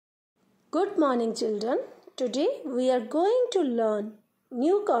Good morning, children. Today we are going to learn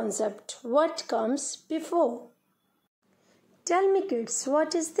new concept, what comes before. Tell me kids,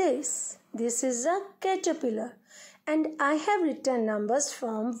 what is this? This is a caterpillar and I have written numbers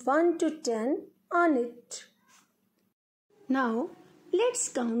from 1 to 10 on it. Now let's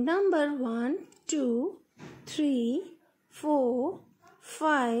count number 1, 2, 3, 4,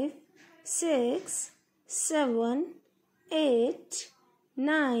 5, 6, 7, 8,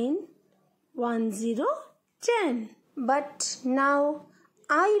 9, 1, 0, 10. But now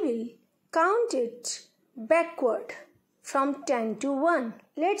I will count it backward from 10 to 1.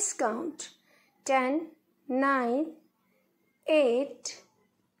 Let's count 10, 9, 8,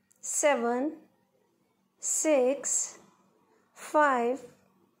 7, 6, 5,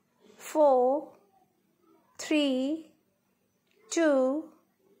 4, 3, 2,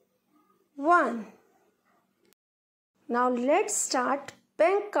 1. Now let's start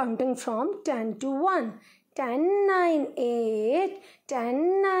bank counting from 10 to 1. 10, 9, 8,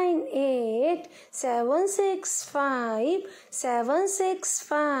 10, 9, 8, 7, 6, 5, 7, 6,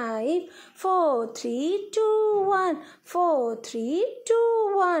 5, 4, 3, 2, 1, 4, 3,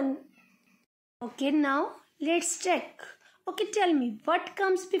 2, 1. Okay, now let's check. Okay, tell me, what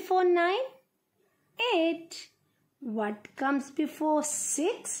comes before 9? 8. What comes before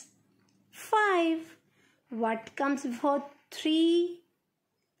 6? 5. What comes before 3?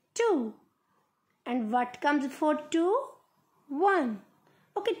 2. And what comes before 2? 1.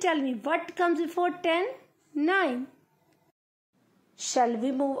 Okay, tell me, what comes before 10? 9. Shall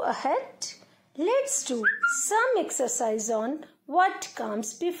we move ahead? Let's do some exercise on what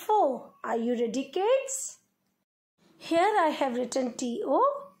comes before. Are you ready, kids? Here I have written T-O,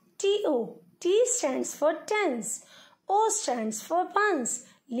 T-O. T stands for tens. O stands for ones.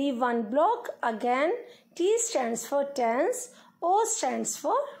 Leave one block again. T stands for tens. O stands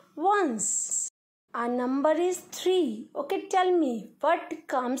for ones. Our number is 3. Okay, tell me, what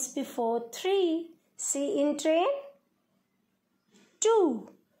comes before 3? See in train? 2.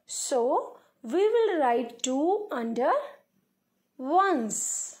 So, we will write 2 under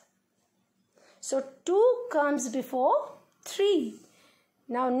ones. So, 2 comes before 3.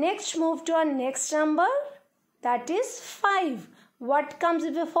 Now, next move to our next number. That is 5. What comes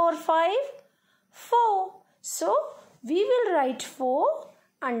before 5? 4. So, we will write 4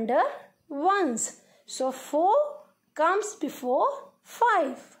 under ones. So, 4 comes before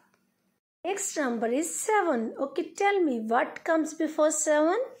 5. Next number is 7. Okay, tell me, what comes before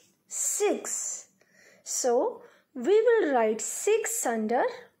 7? 6. So, we will write 6 under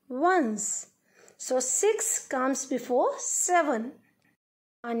ones. So, 6 comes before 7.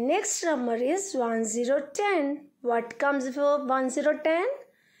 Our next number is 10. What comes before 10?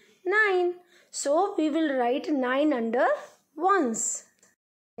 9. So, we will write 9 under ones.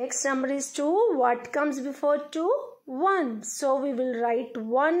 Next number is 2. What comes before 2? 1. So, we will write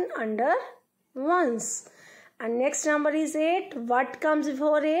 1 under ones. And next number is 8. What comes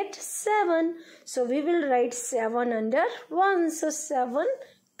before 8? 7. So, we will write 7 under 1. So, 7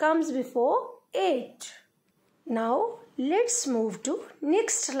 comes before 8. Now, let's move to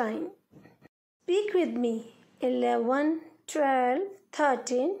next line. Speak with me. 11, 12,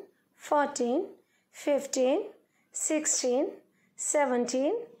 13, 14, 15, 16,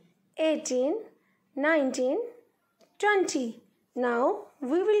 17, 18, 19, 20. Now,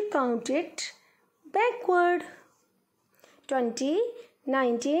 we will count it backward. 20,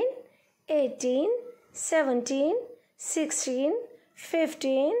 19, 18, 17, 16,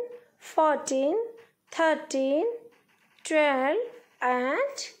 15, 14, 13, 12 and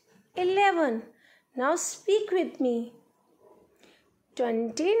 11. Now speak with me.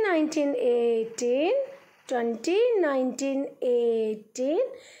 20, 19, 18, 20, 19, 18,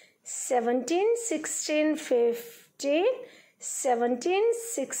 17, 16, 15, 17,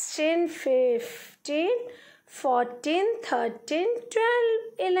 16, 15, 14, 13,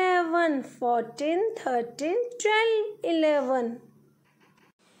 12, 11, 14, 13, 12, 11.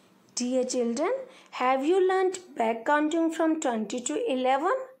 Dear children, have you learnt back counting from 20 to 11?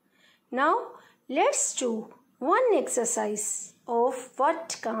 Now, let's do one exercise of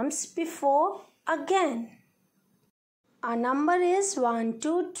what comes before again. Our number is 1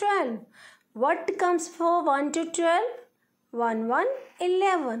 to 12. What comes before 1 to 12? 1, 1,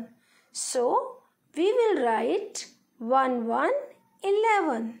 11. So, we will write 1, 1,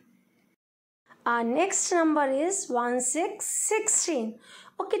 11. Our next number is 1, 6, 16.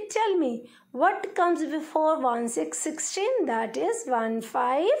 Okay, tell me, what comes before 1, 6, 16? That is 1,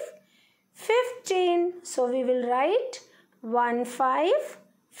 5, 15. So, we will write 1, 5,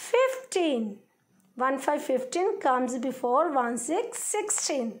 15. 1, 5, 15 comes before 1, 6,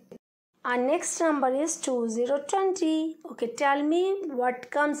 16. Our next number is 2020. Okay, tell me what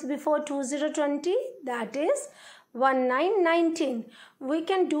comes before 2020? That is 1919. We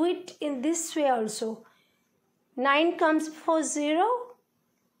can do it in this way also. 9 comes before 0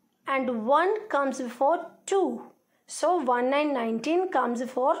 and 1 comes before 2. So 1919 comes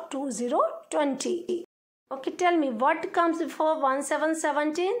before 2020. Okay, tell me what comes before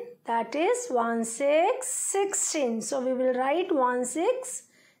 1717? That is 1616. So we will write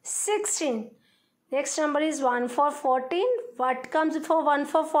 1616. Next number is 1414. What comes before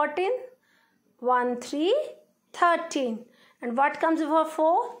 1414? 1313. And what comes before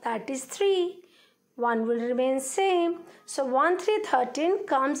 4? That is 3. 1 will remain same. So 1313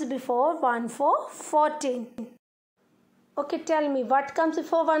 comes before 1414. Okay, tell me what comes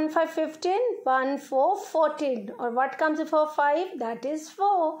before 1515? 1414. Or what comes before 5? That is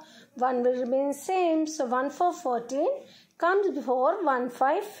 4. 1 will remain same. So 1414 comes before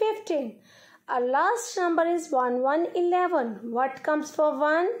 1515. Our last number is 1111. What comes for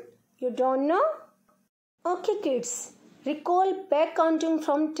 1? You don't know? Okay kids, recall back counting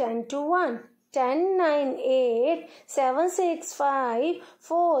from 10 to 1. 10, 9, 8, 7, 6, 5,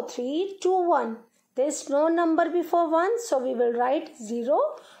 4, 3, 2, 1. There is no number before 1, so we will write 0.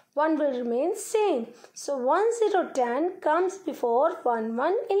 1 will remain same. So 1, 0, 10 comes before 1,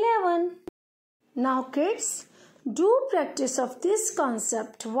 1, 11. Now kids, do practice of this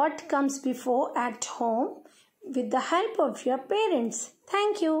concept, what comes before at home, with the help of your parents.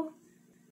 Thank you.